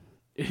truck.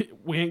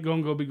 We ain't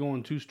going to be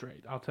going too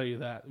straight. I'll tell you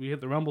that. We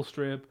hit the rumble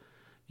strip.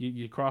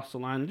 You cross the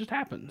line. It just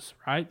happens,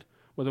 right?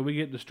 Whether we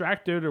get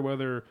distracted or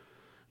whether,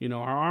 you know,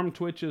 our arm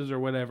twitches or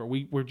whatever.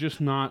 We're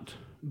just not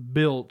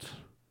built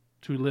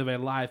to live a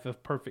life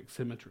of perfect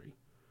symmetry,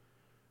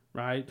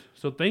 right?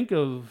 So think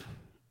of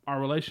our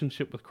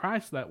relationship with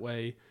Christ that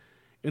way,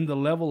 in the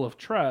level of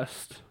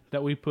trust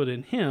that we put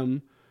in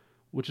Him,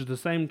 which is the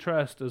same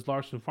trust as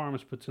Larson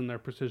Farms puts in their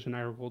precision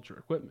agriculture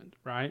equipment,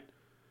 right?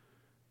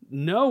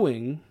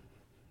 Knowing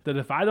that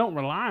if I don't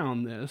rely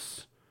on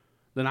this,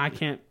 then I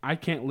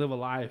can't live a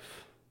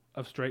life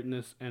of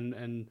straightness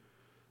and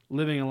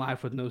living a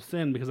life with no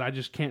sin, because I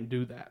just can't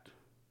do that.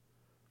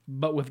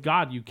 But with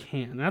God, you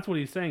can. And that's what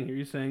he's saying here.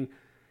 He's saying,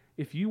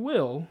 if you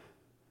will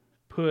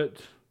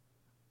put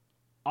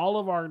all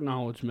of our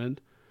acknowledgement,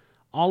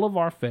 all of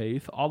our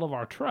faith, all of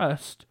our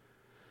trust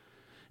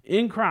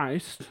in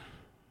Christ,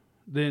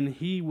 then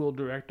He will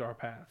direct our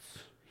paths.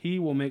 He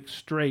will make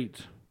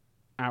straight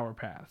our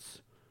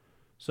paths.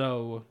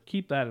 So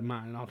keep that in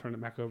mind, and I'll turn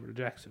it back over to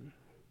Jackson.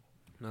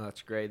 No,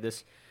 that's great.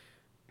 This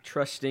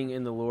trusting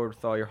in the Lord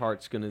with all your heart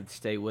is going to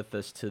stay with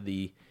us to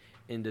the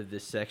end of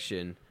this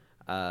section.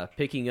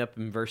 Picking up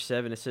in verse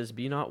 7, it says,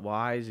 "Be not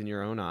wise in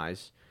your own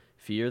eyes.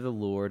 Fear the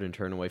Lord and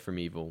turn away from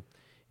evil.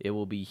 It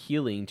will be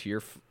healing to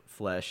your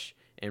flesh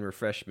and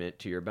refreshment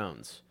to your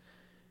bones.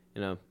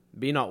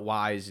 Be not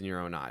wise in your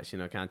own eyes.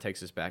 Kind of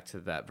takes us back to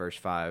that verse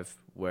 5,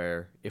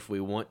 where if we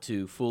want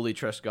to fully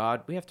trust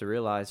God, we have to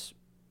realize,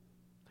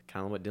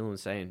 kind of what Dylan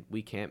was saying,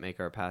 we can't make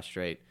our path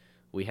straight.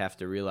 We have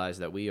to realize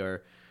that we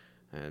are,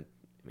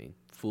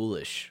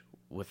 foolish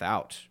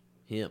without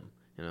Him.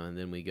 And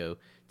then we go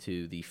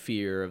to the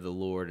fear of the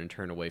Lord and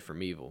turn away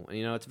from evil. And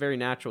it's a very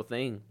natural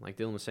thing, like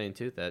Dylan was saying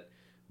too, that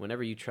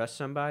whenever you trust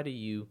somebody,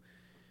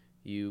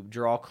 you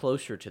draw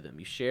closer to them.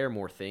 You share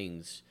more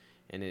things.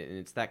 And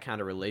it's that kind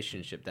of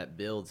relationship that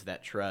builds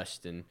that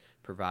trust and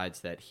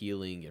provides that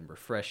healing and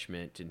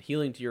refreshment, and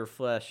healing to your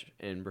flesh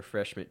and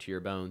refreshment to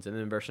your bones. And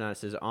then verse 9 it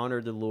says,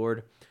 honor the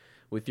Lord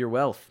with your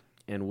wealth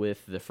and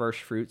with the first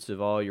fruits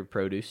of all your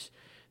produce.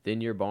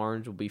 Then your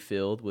barns will be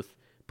filled with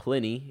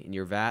plenty, and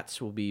your vats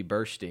will be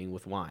bursting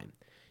with wine.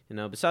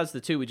 Besides the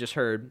two we just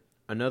heard,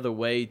 another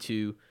way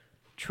to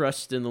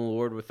trust in the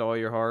Lord with all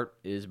your heart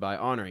is by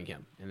honoring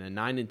Him. And then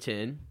 9 and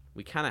 10,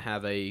 we kind of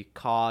have a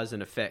cause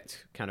and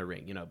effect kind of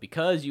ring.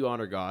 Because you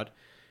honor God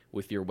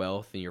with your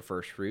wealth and your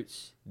first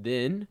fruits,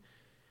 then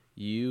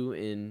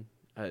it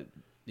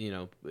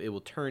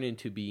will turn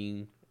into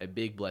being a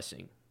big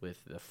blessing with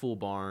a full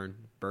barn,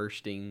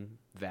 bursting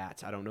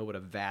vats. I don't know what a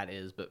vat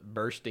is, but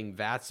bursting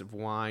vats of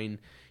wine,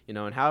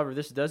 and however,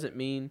 this doesn't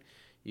mean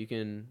you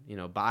can,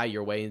 buy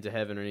your way into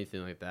heaven or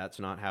anything like that. It's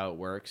not how it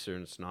works, or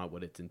it's not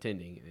what it's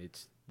intending.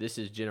 This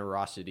is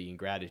generosity and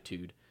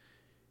gratitude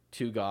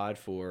to God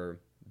for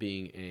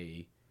being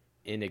a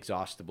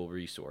inexhaustible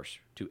resource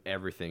to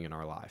everything in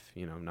our life.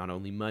 Not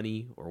only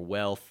money or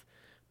wealth,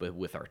 but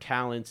with our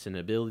talents and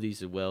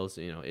abilities as well as,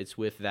 it's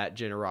with that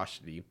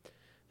generosity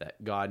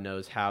that God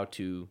knows how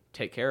to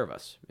take care of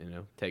us,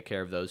 take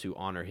care of those who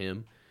honor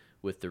Him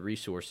with the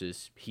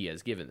resources He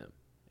has given them.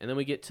 And then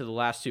we get to the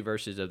last two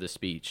verses of the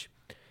speech.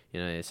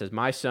 It says,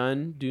 my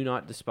son, do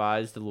not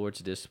despise the Lord's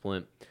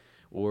discipline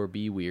or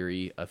be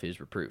weary of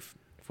His reproof.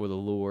 For the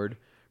Lord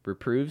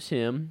reproves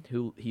him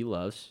who He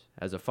loves,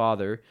 as a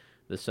father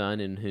the son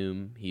in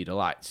whom He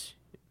delights.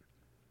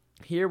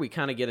 Here we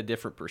kind of get a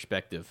different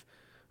perspective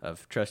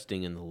of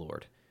trusting in the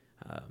Lord,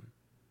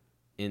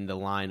 in the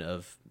line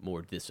of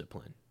more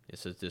discipline. It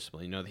says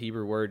discipline. The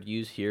Hebrew word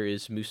used here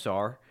is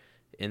musar,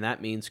 and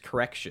that means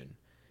correction.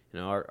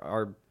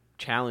 Our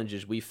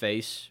challenges we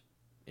face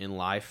in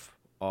life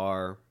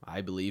are,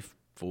 I believe,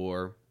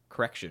 for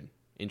correction,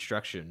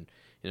 instruction.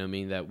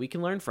 Meaning that we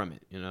can learn from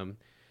it.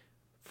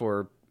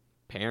 For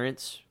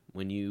parents,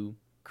 when you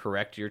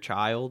correct your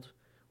child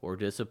or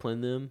discipline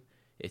them,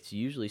 it's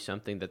usually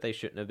something that they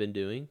shouldn't have been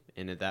doing,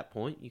 and at that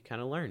point, you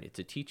kind of learn. It's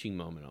a teaching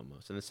moment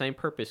almost. And the same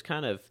purpose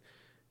kind of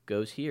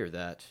goes here,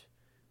 that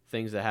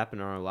things that happen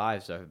in our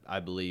lives, I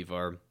believe,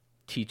 are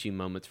teaching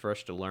moments for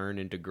us to learn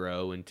and to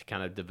grow and to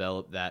kind of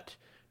develop that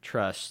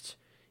trust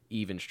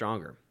even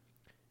stronger.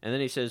 And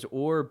then he says,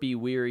 or be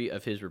weary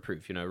of His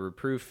reproof.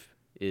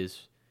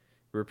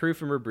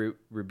 Reproof and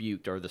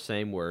rebuked are the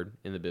same word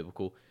in the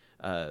biblical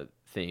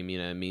theme.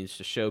 It means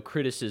to show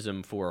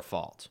criticism for a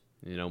fault.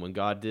 When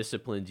God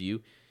disciplines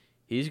you,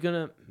 He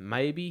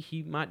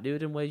might do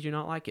it in ways you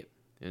not like it.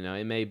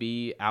 It may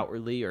be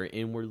outwardly or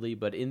inwardly,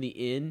 but in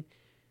the end,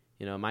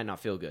 it might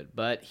not feel good.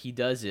 But He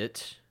does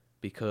it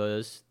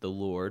because the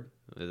Lord,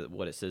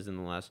 what it says in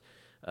the last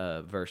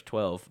verse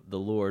 12, the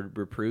Lord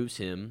reproves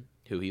him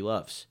who He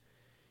loves.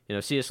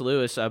 C.S.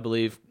 Lewis, I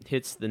believe,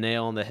 hits the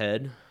nail on the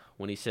head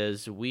when he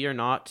says, we are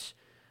not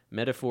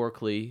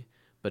metaphorically,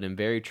 but in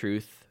very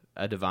truth,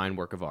 a divine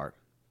work of art,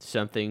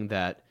 something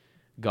that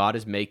God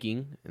is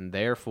making, and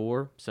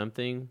therefore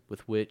something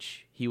with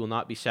which He will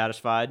not be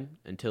satisfied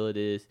until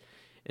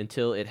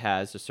it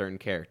has a certain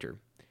character.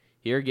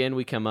 Here again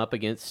we come up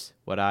against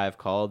what I have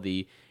called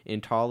the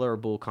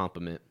intolerable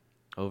compliment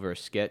over a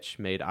sketch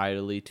made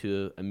idly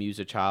to amuse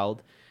a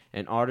child.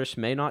 An artist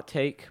may not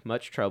take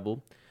much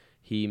trouble.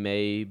 He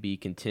may be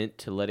content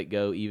to let it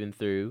go even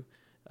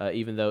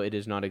though it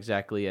is not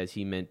exactly as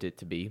he meant it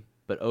to be.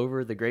 But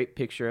over the great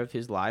picture of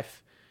his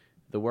life,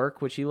 the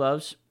work which he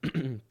loves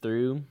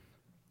through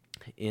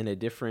in a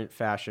different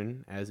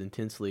fashion, as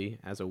intensely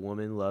as a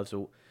man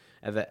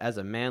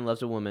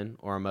loves a woman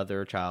or a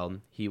mother or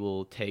child, he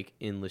will take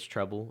endless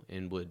trouble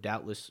and would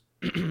doubtless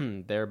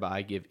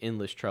thereby give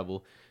endless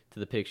trouble to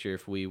the picture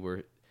if we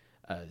were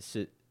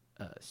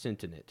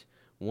sentient.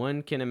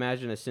 One can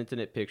imagine a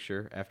sentient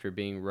picture after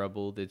being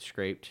rubbled and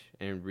scraped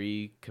and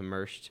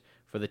recommersed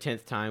for the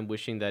 10th time,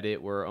 wishing that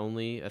it were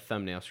only a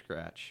thumbnail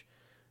scratch,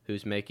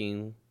 whose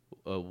making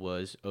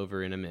was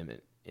over an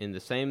amendment. In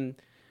the same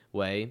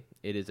way,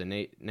 it is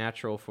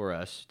natural for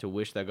us to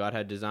wish that God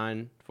had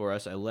designed for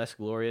us a less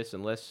glorious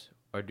and less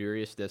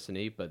arduous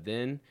destiny, but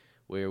then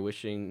we are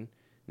wishing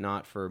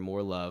not for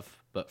more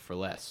love, but for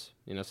less.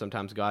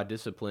 Sometimes God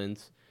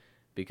disciplines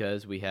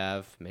because we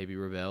have maybe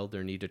rebelled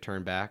or need to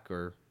turn back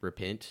or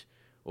repent,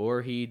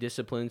 or He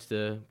disciplines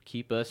to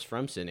keep us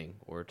from sinning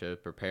or to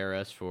prepare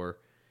us for,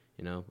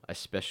 a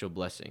special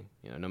blessing.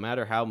 No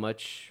matter how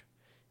much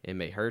it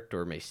may hurt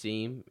or may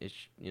seem,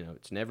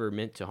 it's never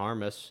meant to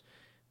harm us,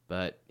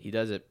 but he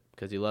does it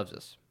because he loves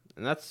us.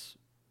 And that's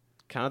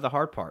kind of the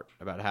hard part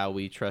about how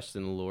we trust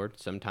in the Lord.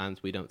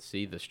 Sometimes we don't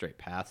see the straight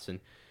paths, and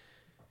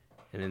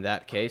in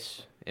that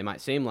case, it might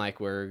seem like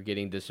we're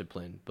getting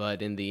disciplined,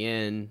 but in the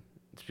end,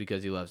 it's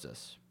because he loves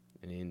us,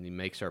 and he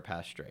makes our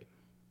path straight.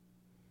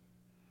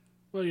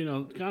 Well,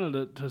 kind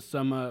of to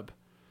sum up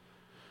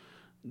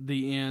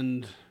the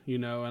end,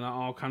 and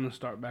I'll kind of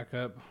start back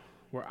up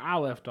where I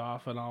left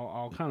off, and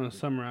I'll kind of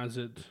summarize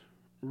it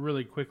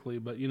really quickly.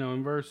 But,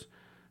 in verse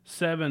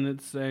 7,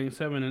 it's saying,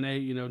 7 and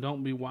 8,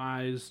 don't be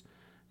wise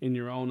in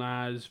your own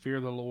eyes,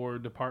 fear the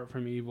Lord, depart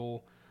from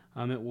evil.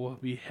 It will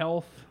be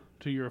health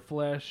to your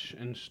flesh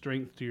and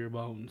strength to your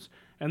bones.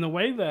 And the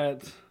way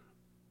that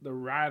the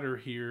writer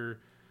here,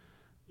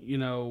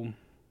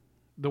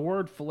 the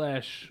word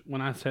flesh,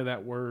 when I say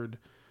that word,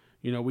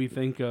 we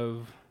think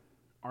of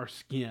our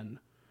skin.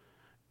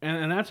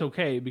 And that's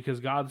okay, because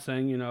God's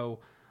saying,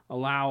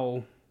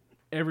 allow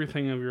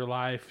everything of your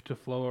life to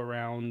flow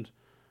around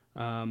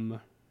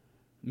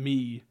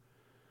me.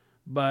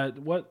 But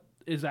what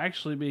is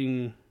actually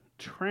being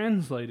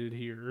translated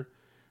here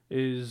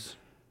is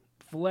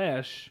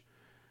flesh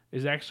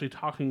is actually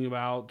talking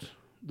about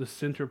the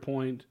center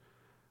point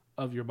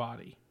of your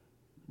body,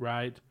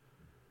 right?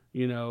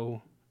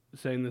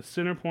 Saying the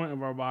center point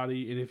of our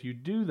body, and if you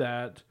do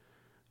that,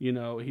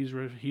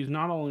 he's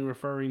not only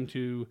referring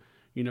to,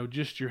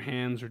 just your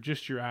hands or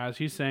just your eyes.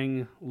 He's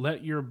saying,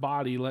 let your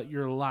body, let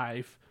your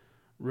life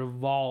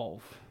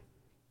revolve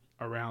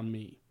around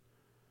me.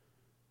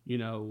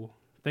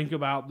 Think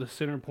about the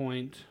center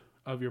point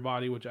of your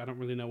body, which I don't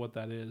really know what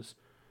that is,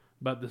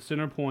 but the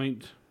center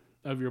point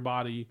of your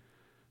body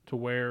to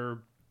where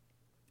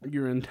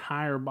your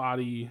entire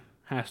body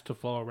has to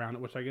flow around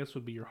it, which I guess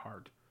would be your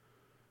heart.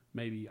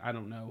 Maybe, I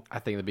don't know. I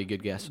think that'd be a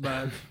good guess.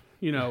 But,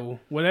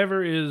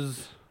 whatever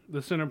is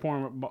the center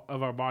point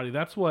of our body,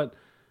 that's what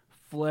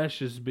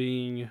flesh is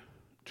being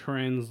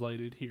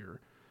translated here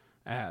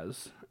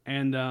as.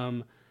 And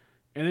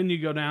then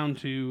you go down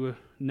to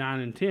 9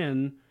 and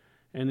 10,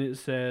 and it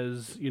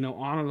says,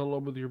 honor the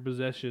Lord with your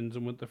possessions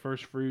and with the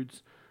first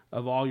fruits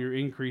of all your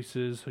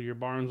increases, so your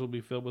barns will be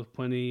filled with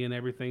plenty and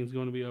everything's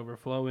going to be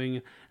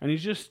overflowing. And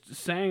he's just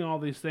saying all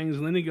these things,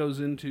 and then he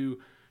goes into,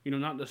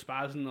 not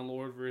despising the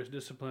Lord for his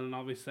discipline and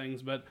all these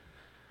things, but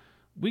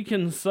we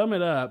can sum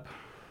it up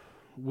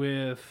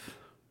with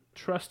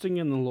trusting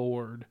in the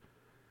Lord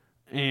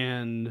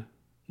and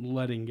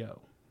letting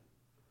go.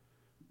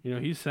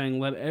 He's saying,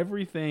 let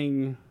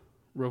everything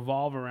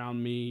revolve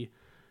around me,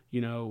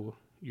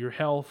 your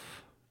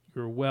health,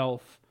 your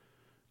wealth,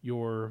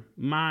 your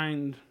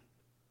mind,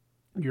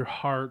 your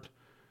heart,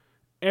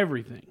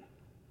 everything.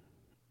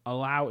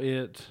 Allow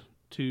it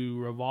to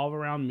revolve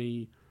around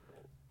me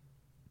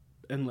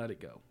and let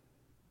it go.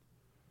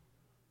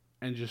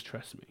 And just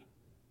trust me.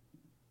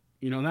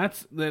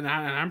 And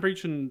I'm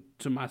preaching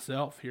to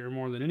myself here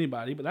more than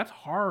anybody, but that's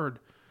hard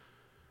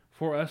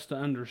for us to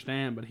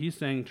understand. But he's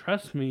saying,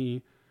 trust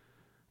me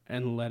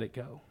and let it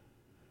go.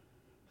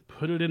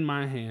 Put it in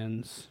my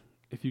hands.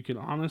 If you can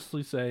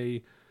honestly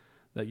say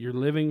that you're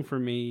living for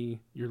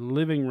me, you're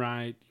living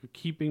right, you're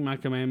keeping my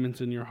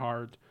commandments in your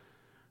heart,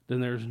 then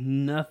there's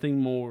nothing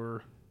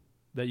more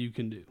that you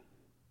can do.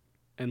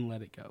 And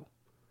let it go.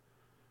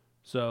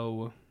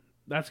 So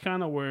that's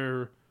kind of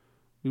where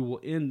we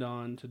will end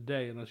on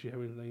today, unless you have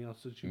anything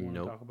else that you want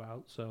to talk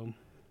about. So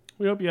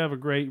we hope you have a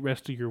great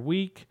rest of your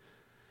week.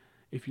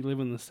 If you live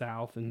in the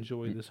South,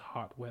 enjoy this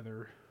hot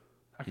weather.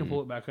 I can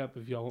pull it back up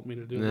if y'all want me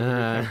to do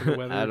it. The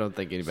weather. I don't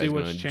think anybody's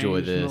going to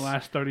enjoy this. In the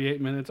last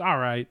 38 minutes. All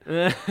right.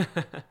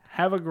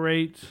 Have a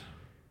great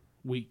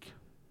week.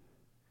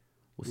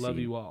 Love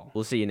you all.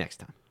 We'll see you next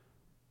time.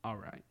 All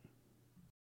right.